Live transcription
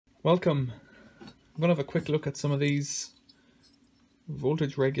Welcome. I'm going to have a quick look at some of these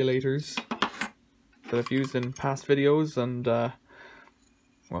voltage regulators that I've used in past videos and,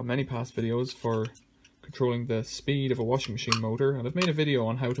 well, many past videos for controlling the speed of a washing machine motor. And I've made a video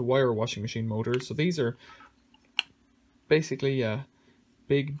on how to wire a washing machine motor. So these are basically a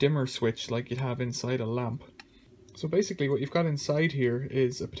big dimmer switch like you'd have inside a lamp. So basically what you've got inside here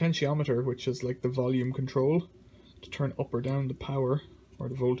is a potentiometer, which is like the volume control to turn up or down the power, or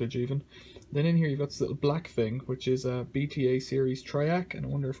the voltage even. Then in here you've got this little black thing, which is a BTA series Triac, and I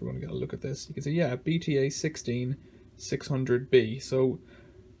wonder if we're going to get a look at this. You can see, yeah, BTA 16600B. So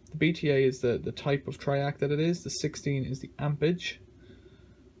the BTA is the type of Triac that it is, the 16 is the ampage,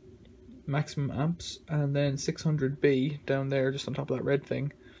 maximum amps, and then 600B down there, just on top of that red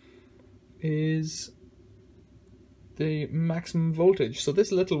thing, is the maximum voltage. So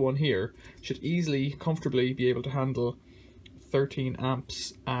this little one here should easily, comfortably be able to handle 13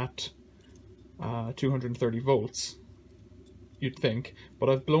 amps at 230 volts, you'd think, but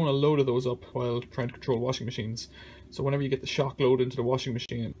I've blown a load of those up while trying to control washing machines. So whenever you get the shock load into the washing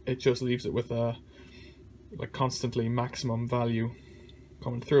machine, it just leaves it with a like constantly maximum value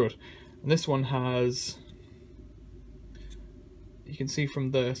coming through it. And this one has, you can see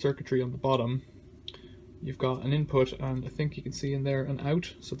from the circuitry on the bottom, you've got an input, and I think you can see in there an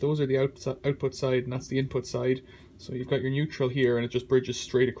out. So those are the output side, and that's the input side. So you've got your neutral here, and it just bridges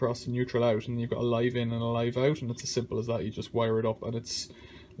straight across the neutral out, and you've got a live in and a live out, and it's as simple as that. You just wire it up, and it's,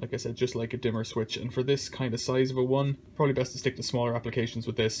 like I said, just like a dimmer switch. And for this kind of size of a one, probably best to stick to smaller applications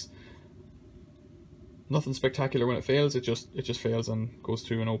with this. Nothing spectacular when it fails, it just fails and goes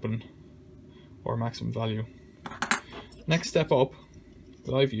to an open or maximum value. Next step up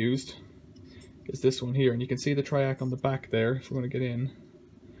that I've used is this one here, and you can see the Triac on the back there if we're going to get in.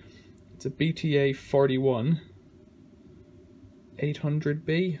 It's a BTA 41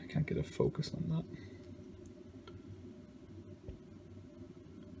 800B. I can't get a focus on that.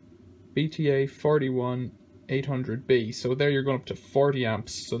 BTA 41 800B. So there you're going up to 40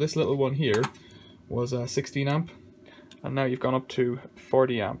 amps. So this little one here was a 16 amp, and now you've gone up to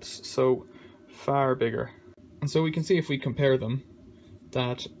 40 amps. So far bigger. And so we can see if we compare them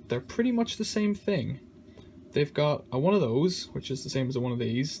that they're pretty much the same thing. They've got a one of those, which is the same as a one of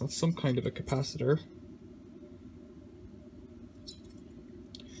these. That's some kind of a capacitor.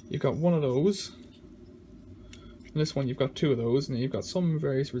 You've got one of those. In this one you've got two of those, and you've got some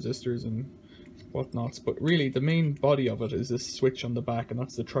various resistors and whatnots, but really the main body of it is this switch on the back, and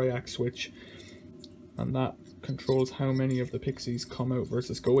that's the Triac switch, and that controls how many of the pixies come out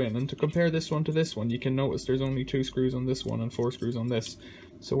versus go in. And to compare this one to this one, you can notice there's only 2 screws on this one and 4 screws on this.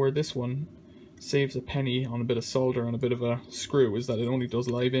 So where this one saves a penny on a bit of solder and a bit of a screw is that it only does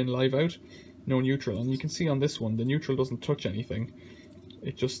live in, live out, no neutral. And you can see on this one the neutral doesn't touch anything.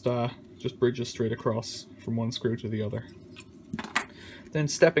 It just bridges straight across from one screw to the other. Then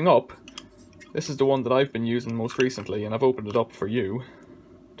stepping up, this is the one that I've been using most recently, and I've opened it up for you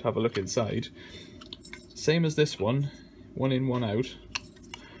to have a look inside. Same as this one, one in, one out.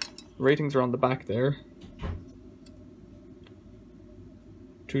 The ratings are on the back there.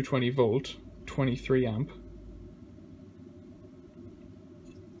 220 volt, 23 amp.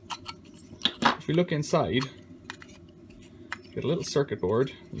 If we look inside, you get a little circuit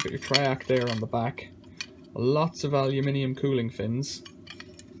board, you've got your Triac there on the back, lots of aluminium cooling fins.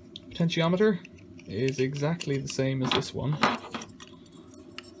 Potentiometer is exactly the same as this one.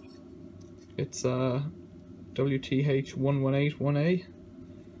 It's WTH1181A,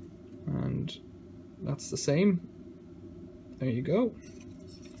 and that's the same. There you go.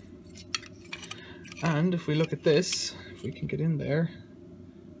 And if we look at this, if we can get in there,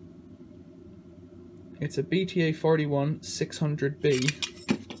 it's a BTA 41 600B.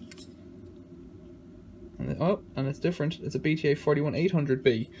 And it's different. It's a BTA 41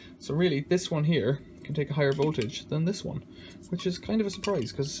 800B. So really, this one here can take a higher voltage than this one, which is kind of a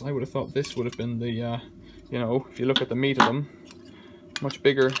surprise, because I would have thought this would have been the, you know, if you look at the meat of them, much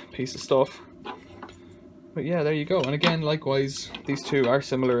bigger piece of stuff. But yeah, there you go. And again, likewise, these two are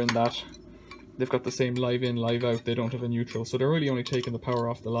similar in that they've got the same live in, live out. They don't have a neutral, so they're really only taking the power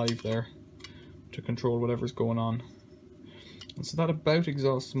off the live there to control whatever's going on. And so that about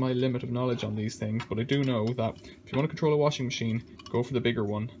exhausts my limit of knowledge on these things, but I do know that if you want to control a washing machine, go for the bigger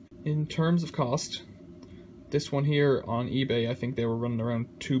one. In terms of cost, this one here on eBay, I think they were running around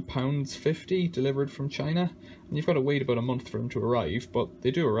 £2.50 delivered from China, and you've got to wait about a month for them to arrive, but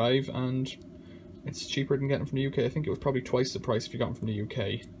they do arrive, and it's cheaper than getting from the UK. I think it was probably twice the price if you got them from the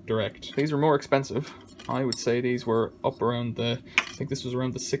UK direct. These were more expensive. I would say these were up around the, I think this was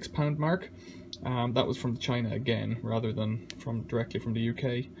around the £6 mark. That was from China again, rather than directly from the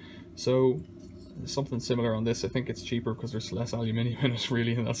UK. So something similar on this. I think it's cheaper because there's less aluminium in it,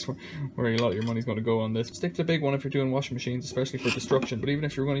 really, and that's where a lot of your money's going to go on this. Stick to a big one if you're doing washing machines, especially for destruction, but even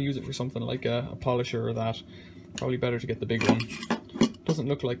if you're going to use it for something like a polisher or that, probably better to get the big one. Doesn't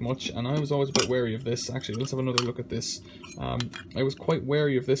look like much, and I was always a bit wary of this. Actually, let's have another look at this. I was quite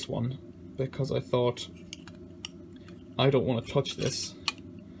wary of this one because I thought, I don't want to touch this,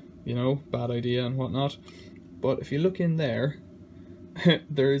 you know, bad idea and whatnot. But if you look in there,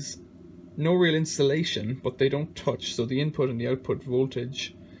 there's no real insulation, but they don't touch, so the input and the output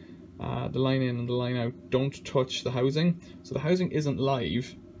voltage, the line in and the line out, don't touch the housing. So the housing isn't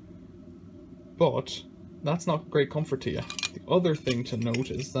live, but that's not great comfort to you. The other thing to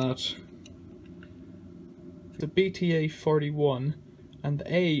note is that the BTA 41 and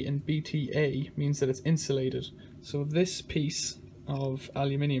the A in BTA means that it's insulated. So this piece of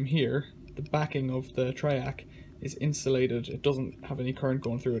aluminium here, the backing of the Triac, is insulated. It doesn't have any current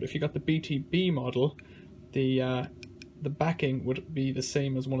going through it. If you got the BTB model, the backing would be the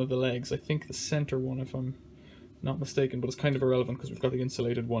same as one of the legs. I think the center one, if I'm not mistaken, but it's kind of irrelevant because we've got the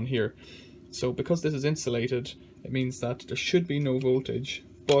insulated one here. So because this is insulated, it means that there should be no voltage,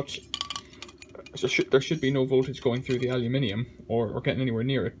 but there should be no voltage going through the aluminium or getting anywhere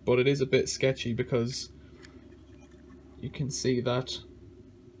near it. But it is a bit sketchy because you can see that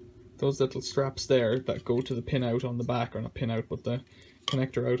those little straps there that go to the pin out on the back, or not pin out, but the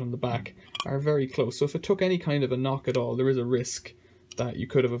connector out on the back, are very close. So if it took any kind of a knock at all, there is a risk that you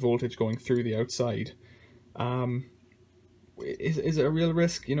could have a voltage going through the outside. Is it a real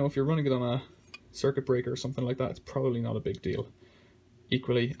risk? You know, if you're running it on a circuit breaker or something like that, it's probably not a big deal.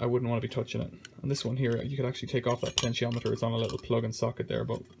 Equally, I wouldn't want to be touching it. And this one here, you could actually take off that potentiometer. It's on a little plug and socket there,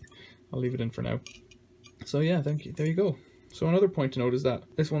 but I'll leave it in for now. So yeah, thank you. There you go. So another point to note is that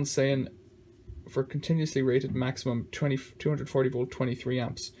this one's saying for continuously rated maximum 240 volt 23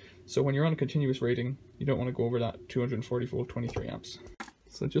 amps. So when you're on a continuous rating, you don't want to go over that 240 volt 23 amps.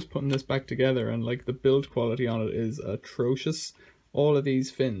 So just putting this back together, and like the build quality on it is atrocious. All of these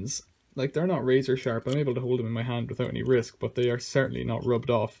fins, like, they're not razor sharp. I'm able to hold them in my hand without any risk, but they are certainly not rubbed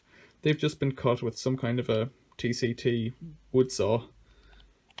off. They've just been cut with some kind of a TCT wood saw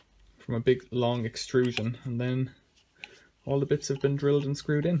from a big long extrusion, and then all the bits have been drilled and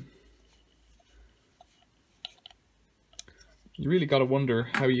screwed in. You really got to wonder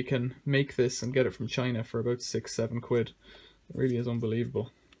how you can make this and get it from China for about 6-7 quid. It really is unbelievable.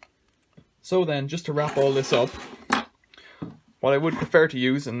 So then, just to wrap all this up, what I would prefer to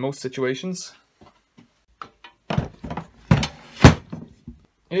use in most situations,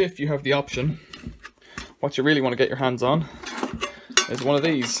 if you have the option, what you really want to get your hands on is one of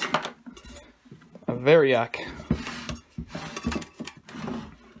these, a Variac.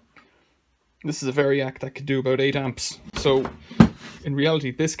 This is a Variac that could do about 8 amps. So in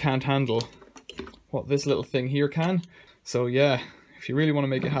reality, this can't handle what this little thing here can. So yeah, if you really want to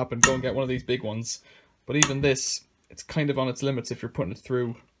make it happen, go and get one of these big ones. But even this, it's kind of on its limits if you're putting it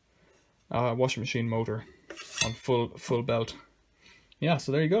through a washing machine motor on full belt. Yeah,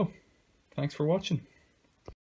 so there you go. Thanks for watching.